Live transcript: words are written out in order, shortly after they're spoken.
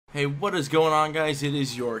Hey, what is going on, guys? It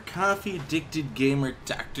is your coffee addicted gamer,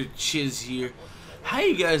 Dr. Chiz here. How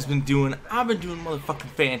you guys been doing? I've been doing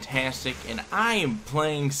motherfucking fantastic, and I am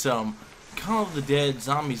playing some Call of the Dead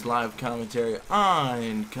Zombies live commentary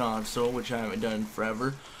on console, which I haven't done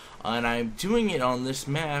forever. And I'm doing it on this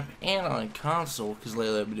map and on console, because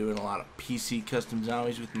lately I've been doing a lot of PC custom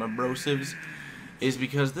zombies with my brosivs, is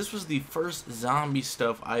because this was the first zombie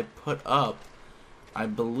stuff I put up, I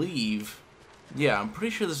believe. Yeah, I'm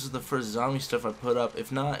pretty sure this is the first zombie stuff I put up. If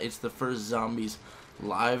not, it's the first zombies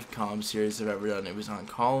live comm series I've ever done. It was on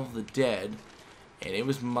Call of the Dead, and it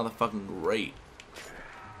was motherfucking great.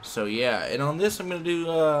 So yeah, and on this I'm gonna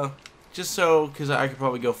do just so, because I could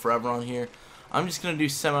probably go forever on here, I'm just gonna do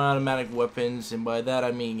semi-automatic weapons, and by that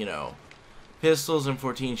I mean, you know, pistols,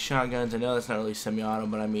 M14 shotguns. I know that's not really semi-auto,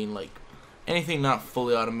 but I mean like anything not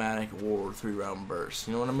fully automatic or 3-round bursts.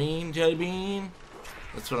 You know what I mean, Jelly Bean?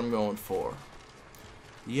 That's what I'm going for.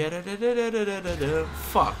 Yeah,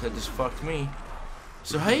 fuck, that just fucked me.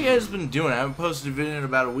 So how you guys been doing? I haven't posted a video in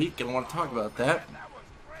about a week, and I want to talk about that.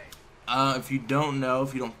 If you don't know,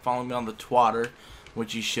 if you don't follow me on the Twitter,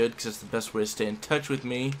 which you should, because that's the best way to stay in touch with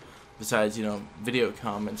me, besides, you know, video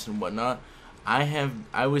comments and whatnot.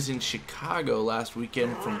 I was in Chicago last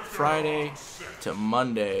weekend from Friday to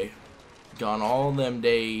Monday, gone all them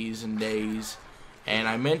days and days, and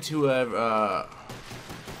I meant to have,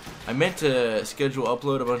 schedule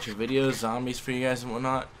upload a bunch of videos, zombies for you guys and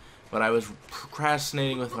whatnot, but I was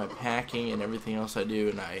procrastinating with my packing and everything else I do,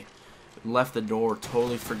 and I left the door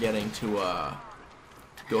totally forgetting to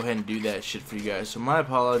go ahead and do that shit for you guys. So my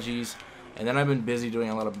apologies. And then I've been busy doing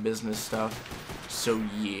a lot of business stuff. So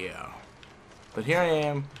yeah. But here I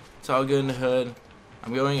am. It's all good in the hood.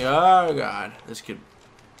 I'm going, oh god, this could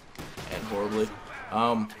end horribly.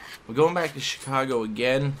 We're going back to Chicago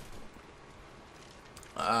again.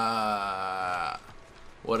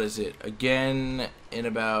 What is it? Again in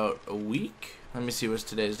about a week? Let me see what's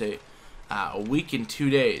today's date. A week and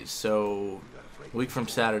 2 days. So, a week from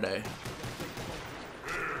Saturday.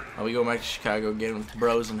 I'll be going back to Chicago again with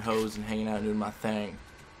bros and hoes and hanging out and doing my thing.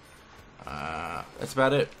 That's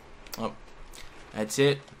about it. Oh, that's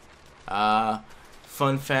it.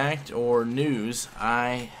 Fun fact or news,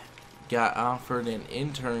 I got offered an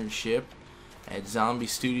internship at Zombie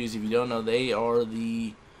Studios. If you don't know, they are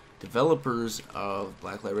the developers of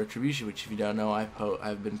Blacklight Retribution, which if you don't know,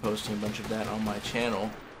 I've been posting a bunch of that on my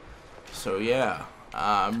channel. So yeah,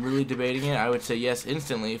 I'm really debating it. I would say yes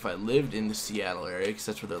instantly if I lived in the Seattle area, because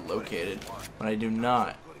that's where they're located, but I do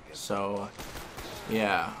not. So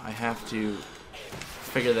yeah, I have to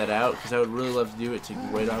figure that out, because I would really love to do it. It's a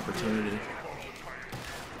great opportunity,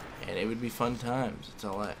 and it would be fun times. It's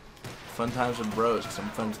all that. Fun times with bros, because I'm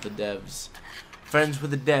friends with the devs. Friends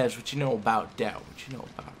with the devs. What you know about that? What you know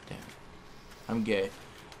about that? I'm gay.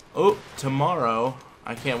 Oh, tomorrow,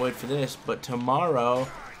 I can't wait for this, but tomorrow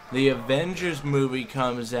the Avengers movie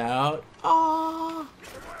comes out. Aww.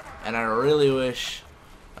 And I really wish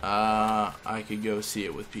I could go see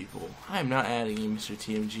it with people. I'm not adding you, Mr.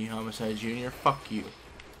 TMG Homicide Jr. Fuck you.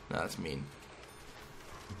 No, that's mean.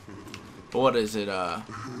 But what is it? I'm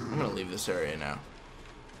gonna leave this area now.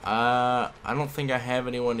 I don't think I have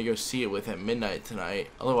anyone to go see it with at midnight tonight.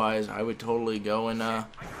 Otherwise, I would totally go and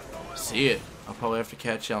see it. I'll probably have to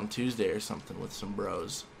catch you on Tuesday or something with some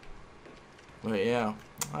bros. But yeah,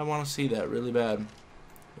 I want to see that really bad.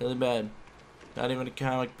 Really bad. Not even a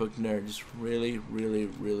comic book nerd, just really, really,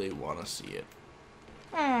 really want to see it.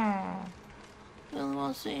 Really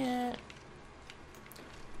want to see it.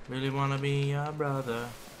 Really want to be your brother.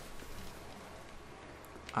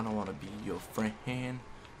 I don't want to be your friend.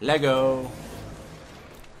 Lego.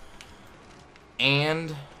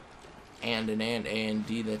 And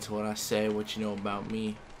D, that's what I say. What you know about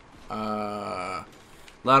me. A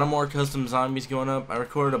lot of more custom zombies going up. I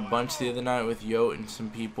recorded a bunch the other night with Yote and some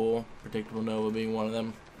people, Predictable Nova being one of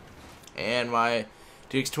them. And my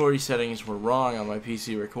DxTory settings were wrong on my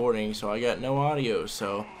PC recording, so I got no audio.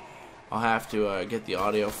 So I'll have to get the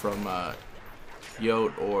audio from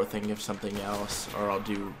Yote, or think of something else, or I'll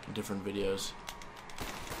do different videos.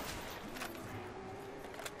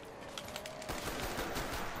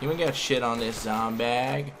 You ain't got shit on this zombie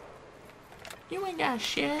bag. You ain't got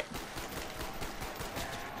shit.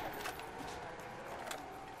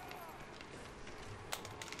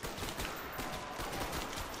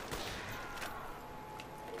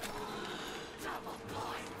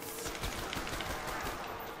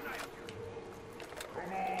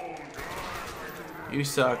 You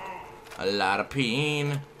suck a lot of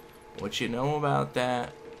peen. What you know about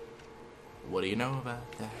that? What do you know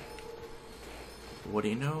about that? What do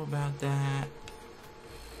you know about that?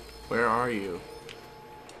 Where are you?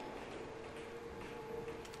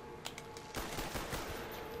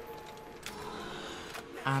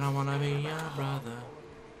 I don't wanna be your brother.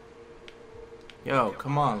 Yo,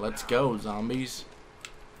 come on, let's go, zombies.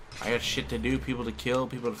 I got shit to do, people to kill,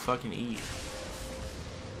 people to fucking eat.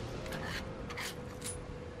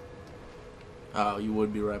 Oh, you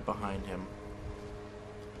would be right behind him.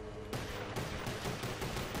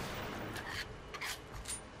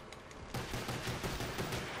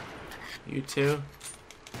 You too?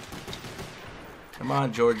 Come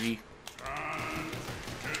on, Georgie.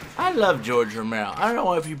 I love George Romero. I don't know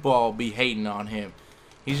why people all be hating on him.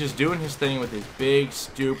 He's just doing his thing with his big,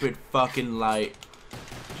 stupid fucking light.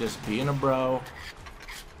 Just being a bro.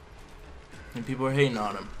 And people are hating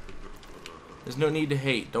on him. There's no need to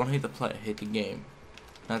hate. Don't hate the play. Hate the game.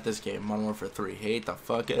 Not this game. Modern Warfare 3. Hate the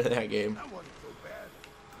fuck out of that game.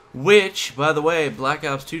 Which, by the way, Black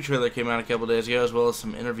Ops 2 trailer came out a couple days ago, as well as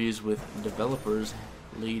some interviews with developers,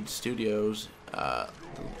 lead studios,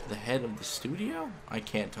 the head of the studio? I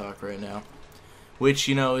can't talk right now. Which,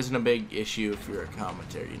 you know, isn't a big issue if you're a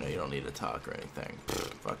commentator. You know, you don't need to talk or anything.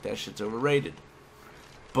 Fuck, that shit's overrated.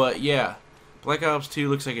 But, yeah. Black Ops 2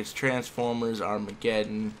 looks like it's Transformers,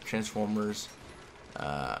 Armageddon, Transformers,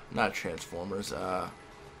 not Transformers,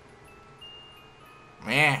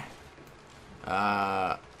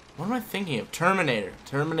 what am I thinking of? Terminator.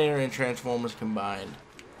 Terminator and Transformers combined.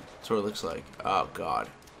 That's what it looks like. Oh, God.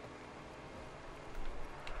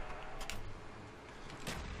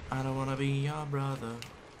 I don't wanna be your brother.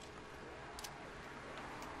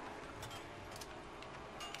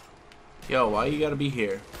 Yo, why you gotta be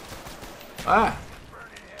here? Ah!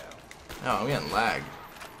 Oh, I'm getting lagged.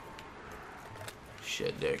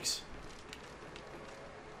 Shit, dicks.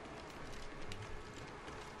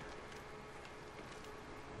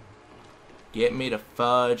 Get me the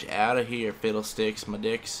fudge out of here, fiddlesticks, my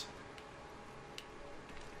dicks.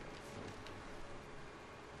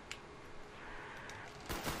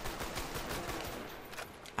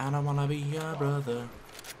 I don't wanna be your brother.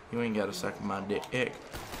 You ain't gotta suck my dick.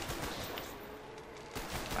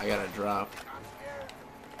 I gotta drop.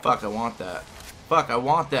 Fuck, I want that. Fuck, I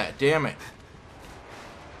want that. Damn it.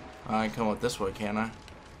 I can come up this way, can I?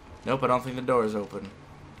 Nope, I don't think the door is open.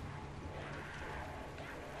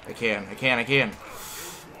 I can.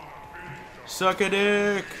 Suck a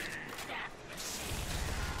dick.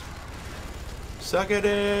 Suck a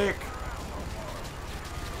dick.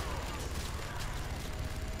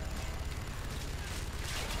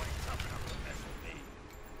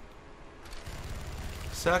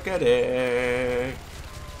 Suck a dick.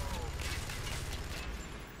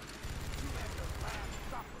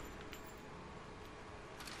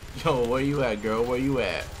 Yo, where you at, girl? Where you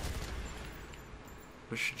at?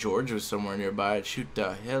 Wish George was somewhere nearby. I'd shoot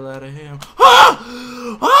the hell out of him. Ah!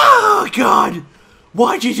 Oh, God!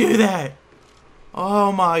 Why'd you do that?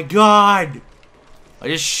 Oh, my God! I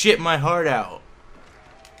just shit my heart out.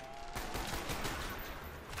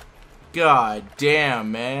 God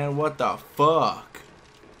damn, man. What the fuck?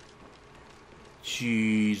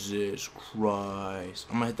 Jesus Christ.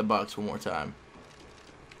 I'm gonna hit the box one more time.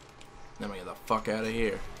 Then I'm gonna get the fuck out of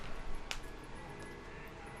here.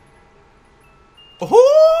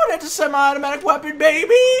 Oh, that's a semi-automatic weapon,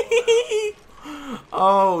 baby!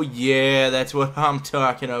 Oh, yeah, that's what I'm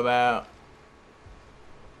talking about.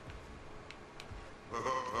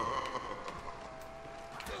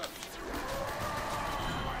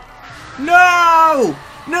 No!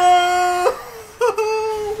 No!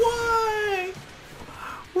 Why?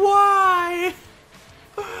 Why?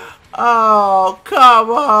 Oh,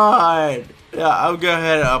 come on! Yeah, I'll go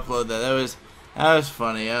ahead and upload that. That was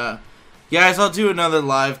funny. Guys, I'll do another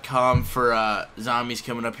live comm for zombies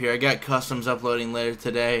coming up here. I got customs uploading later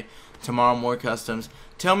today. Tomorrow, more customs.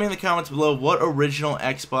 Tell me in the comments below what original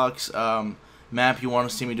Xbox map you want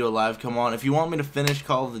to see me do a live comm on. If you want me to finish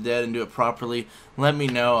Call of the Dead and do it properly, let me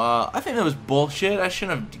know. I think that was bullshit. I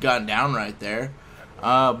shouldn't have gotten down right there.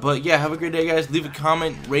 But yeah, have a great day, guys. Leave a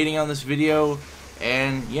comment, rating on this video.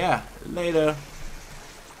 And yeah, later.